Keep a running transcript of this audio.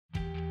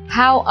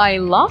How I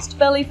lost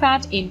belly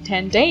fat in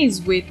 10 days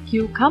with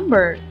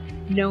cucumber.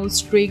 No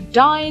strict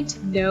diet,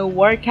 no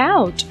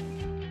workout.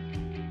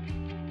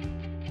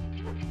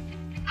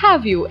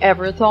 Have you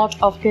ever thought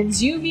of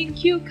consuming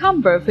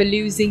cucumber for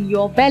losing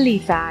your belly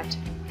fat?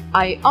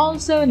 I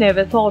also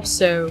never thought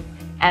so.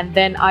 And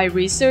then I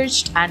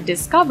researched and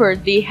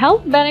discovered the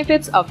health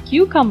benefits of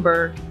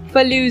cucumber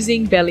for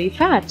losing belly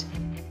fat.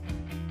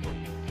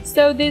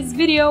 So this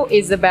video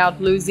is about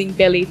losing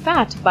belly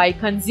fat by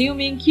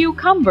consuming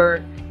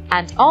cucumber,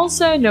 and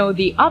also know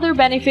the other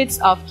benefits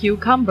of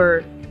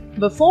cucumber.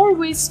 Before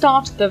we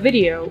start the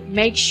video,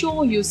 make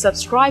sure you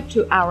subscribe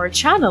to our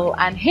channel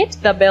and hit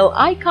the bell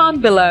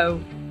icon below.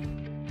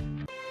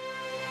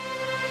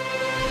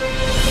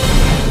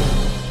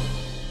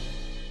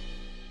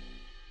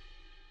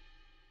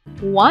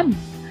 One.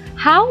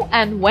 How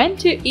and when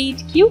to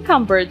eat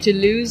cucumber to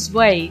lose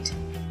weight.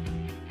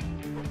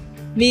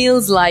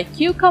 Meals like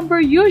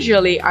cucumber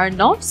usually are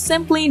not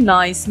simply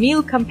nice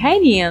meal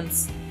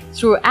companions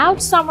throughout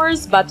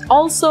summers, but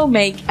also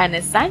make an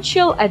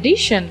essential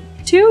addition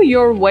to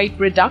your weight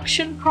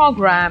reduction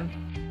program.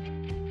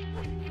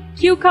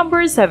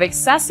 Cucumbers have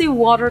excessive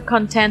water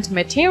content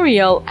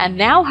material and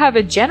now have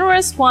a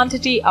generous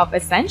quantity of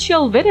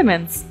essential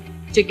vitamins,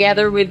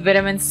 together with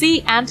vitamin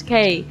C and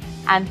K,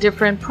 and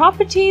different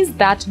properties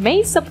that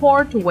may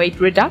support weight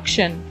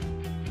reduction.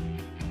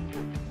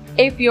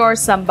 If you're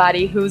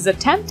somebody who's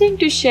attempting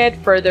to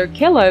shed further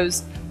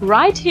kilos,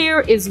 right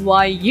here is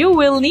why you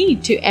will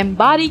need to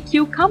embody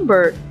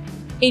cucumber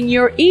in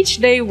your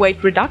each-day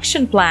weight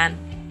reduction plan.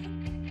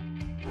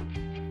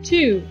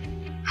 2.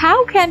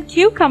 How can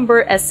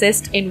cucumber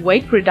assist in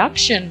weight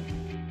reduction?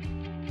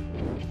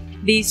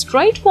 The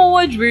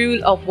straightforward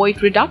rule of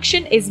weight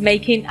reduction is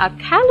making a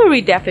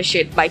calorie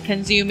deficit by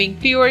consuming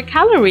fewer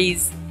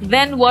calories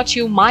than what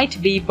you might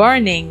be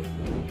burning.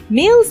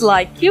 Meals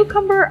like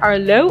cucumber are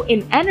low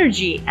in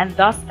energy and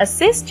thus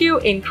assist you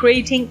in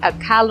creating a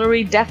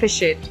calorie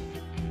deficit.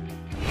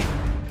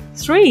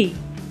 3.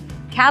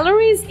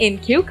 Calories in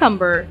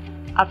cucumber.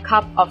 A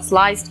cup of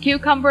sliced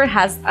cucumber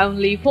has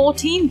only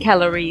 14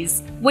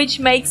 calories, which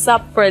makes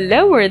up for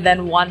lower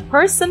than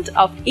 1%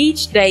 of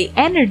each day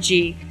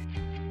energy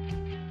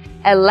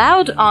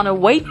allowed on a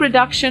weight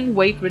reduction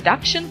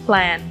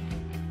plan.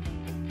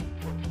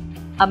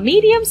 A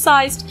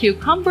medium-sized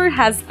cucumber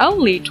has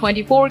only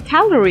 24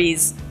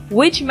 calories,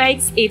 which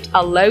makes it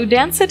a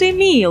low-density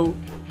meal.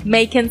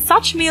 Making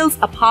such meals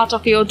a part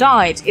of your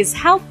diet is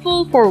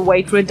helpful for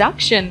weight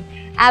reduction.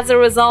 As a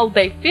result,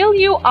 they fill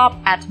you up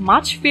at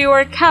much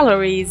fewer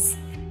calories.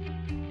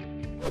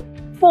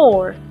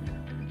 4.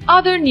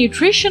 Other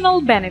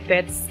nutritional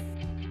benefits.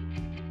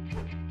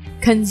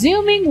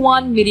 Consuming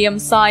one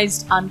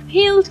medium-sized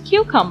unpeeled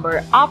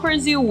cucumber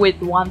offers you with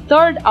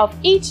 1/3 of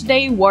each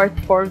day worth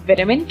for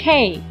vitamin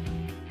K.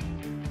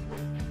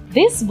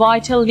 This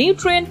vital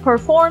nutrient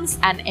performs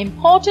an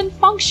important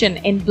function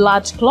in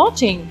blood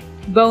clotting,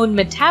 bone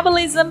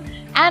metabolism,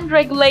 and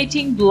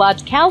regulating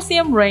blood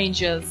calcium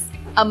ranges.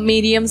 A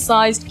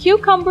medium-sized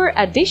cucumber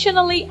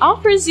additionally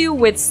offers you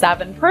with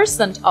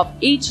 7% of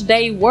each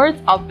day worth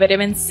of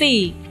vitamin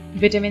C.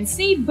 Vitamin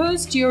C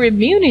boosts your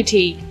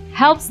immunity,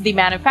 helps the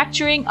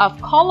manufacturing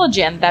of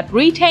collagen that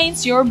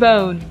retains your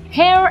bone,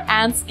 hair,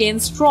 and skin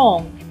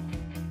strong.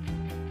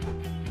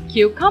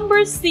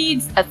 Cucumber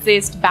seeds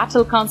assist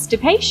battle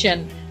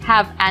constipation,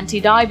 have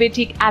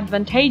anti-diabetic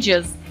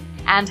advantages,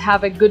 and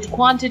have a good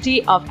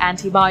quantity of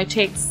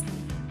antibiotics.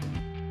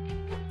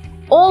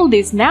 All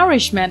this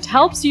nourishment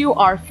helps you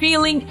are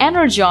feeling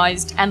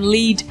energized and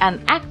lead an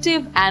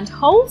active and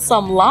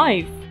wholesome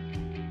life.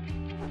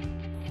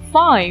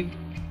 5.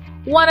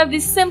 One of the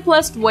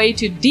simplest way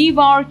to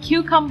devour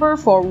cucumber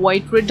for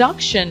weight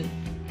reduction.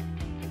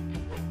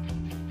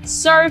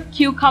 Serve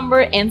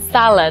cucumber in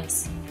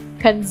salads.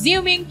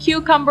 Consuming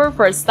cucumber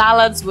for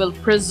salads will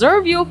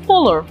preserve you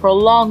fuller for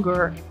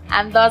longer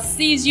and thus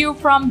cease you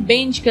from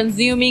binge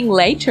consuming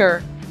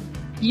later.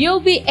 You'll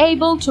be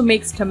able to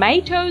mix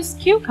tomatoes,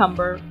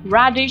 cucumber,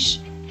 radish,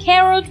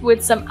 carrot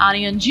with some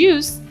onion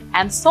juice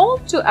and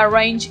salt to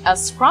arrange a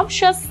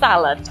scrumptious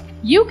salad.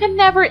 You can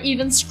never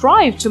even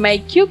strive to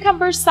make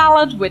cucumber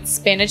salad with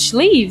spinach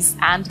leaves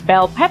and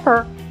bell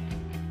pepper.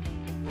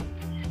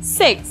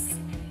 6.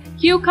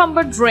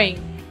 Cucumber drink.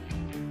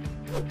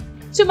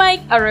 To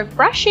make a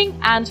refreshing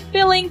and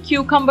filling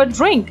cucumber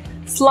drink,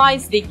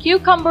 slice the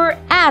cucumber,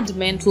 add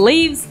mint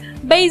leaves,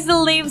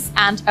 basil leaves,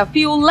 and a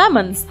few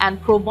lemons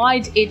and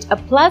provide it a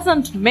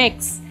pleasant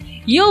mix.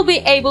 You'll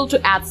be able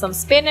to add some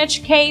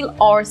spinach, kale,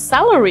 or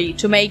celery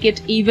to make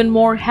it even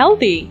more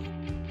healthy.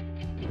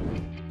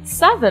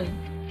 7.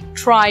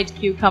 Tried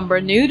cucumber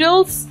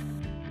noodles.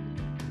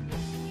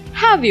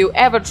 Have you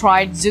ever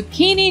tried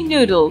zucchini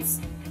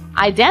noodles?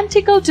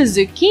 Identical to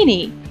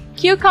zucchini,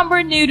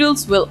 cucumber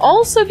noodles will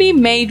also be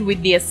made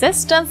with the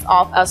assistance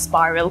of a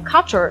spiral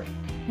cutter.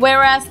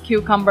 Whereas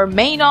cucumber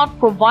may not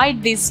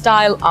provide this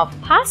style of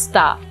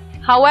pasta,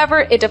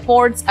 however, it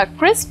affords a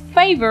crisp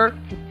flavor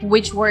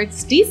which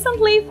works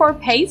decently for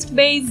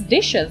paste-based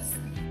dishes.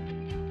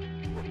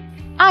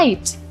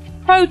 8.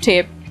 Pro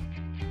tip.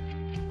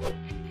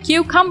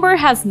 Cucumber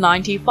has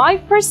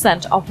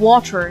 95% of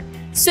water,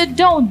 so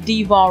don't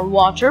devour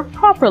water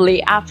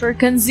properly after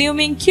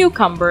consuming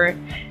cucumber.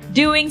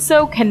 Doing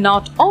so can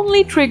not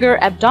only trigger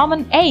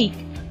abdomen ache,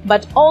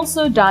 but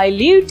also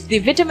dilute the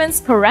vitamins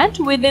current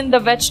within the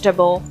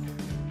vegetable.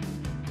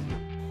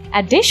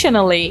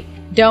 Additionally,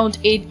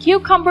 don't eat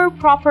cucumber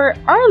proper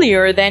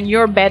earlier than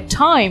your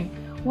bedtime,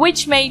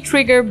 which may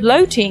trigger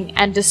bloating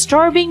and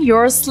disturbing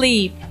your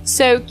sleep.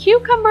 So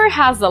cucumber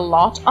has a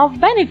lot of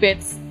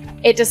benefits.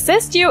 It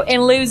assists you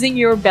in losing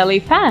your belly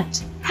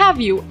fat.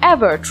 Have you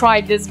ever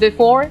tried this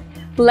before?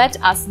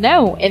 Let us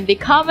know in the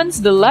comments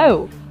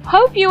below.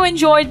 Hope you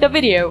enjoyed the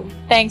video.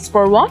 Thanks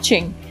for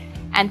watching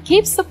and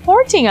keep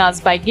supporting us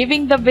by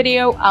giving the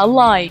video a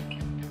like.